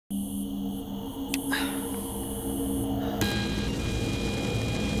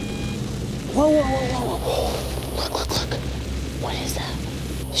Whoa, whoa, whoa, whoa, whoa. Look, look, look. What is that?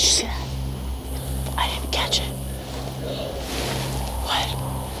 Did you see that? I didn't catch it. What?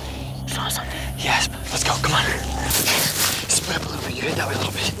 You saw something? Yes, let's go, come on. Split up a little bit, you hit that way a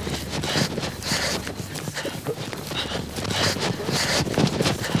little bit.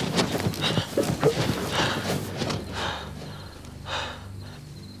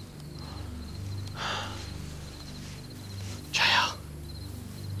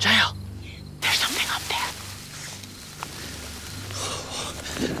 Jael, there's something up there.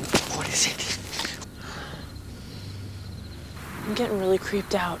 What is it? I'm getting really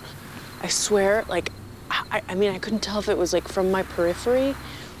creeped out. I swear, like, I mean, I couldn't tell if it was like from my periphery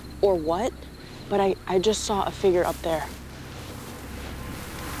or what, but I just saw a figure up there.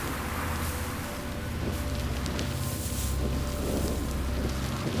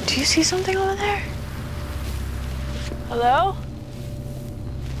 Do you see something over there? Hello?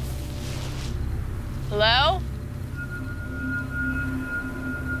 Hello?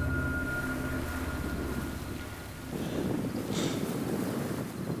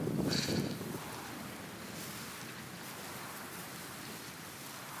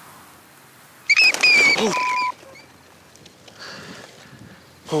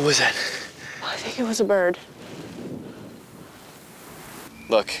 What was that? I think it was a bird.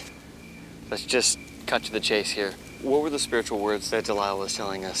 Look, let's just cut to the chase here. What were the spiritual words that Delilah was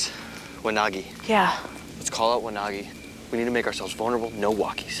telling us? Wanagi. Yeah. Let's call out Wanagi. We need to make ourselves vulnerable, no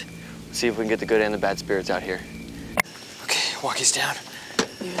walkies. Let's see if we can get the good and the bad spirits out here. Okay, walkies down.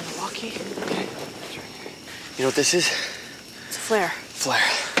 You in the walkie? Okay. You know what this is? It's a flare.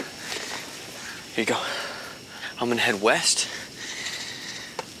 Flare. Here you go. I'm gonna head west,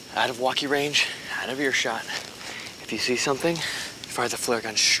 out of walkie range, out of earshot. If you see something, fire the flare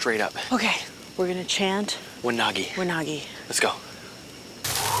gun straight up. Okay, we're gonna chant Wanagi. Wanagi. Let's go.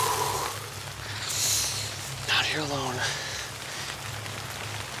 Not here alone.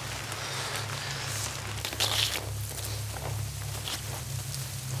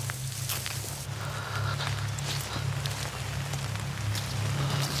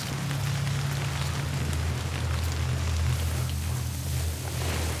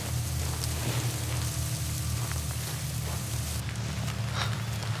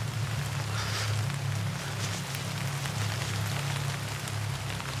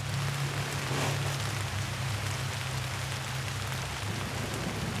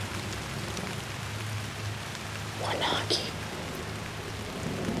 Wanagi.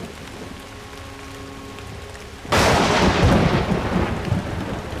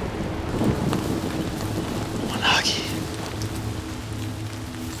 Wanagi.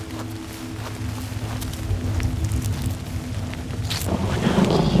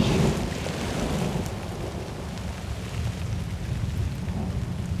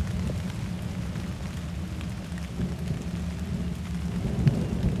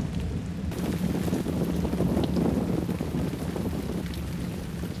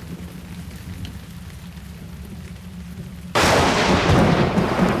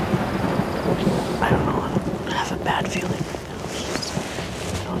 Feeling right now.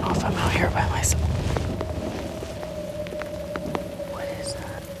 I don't know if I'm out here by myself. What is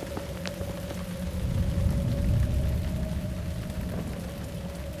that?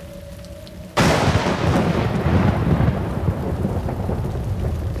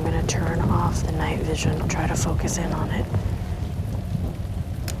 I'm gonna turn off the night vision, try to focus in on it.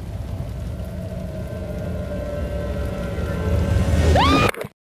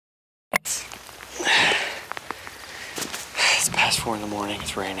 It's 4 in the morning,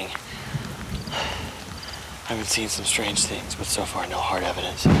 it's raining. I've been seeing some strange things, but so far no hard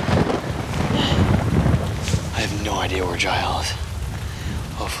evidence. I have no idea where Jael is.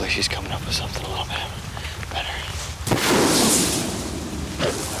 Hopefully she's coming up with something a little bit better.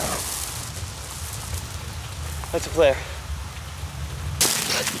 That's a flare.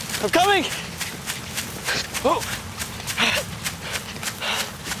 I'm coming! Oh!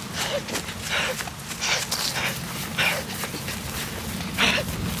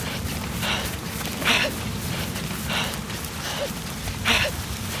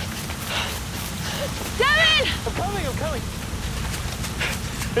 I'm coming.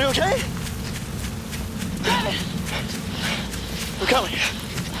 Are you okay? Devin! I'm coming.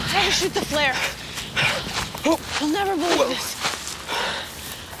 Try to shoot the flare. Oh. You'll never believe this.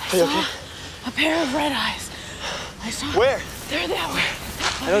 Are you okay? A pair of red eyes. I saw. Where? They're that way.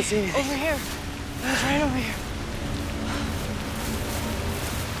 I don't see anything. Over here. It was right over here.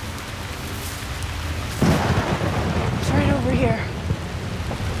 It's right over here.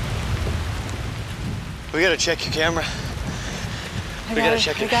 We gotta check your camera. I got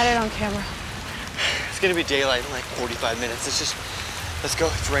it on camera. gonna be daylight in like 45 minutes. Let's go.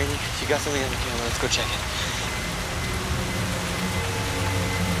 It's raining. You got something on the camera. Let's go check it.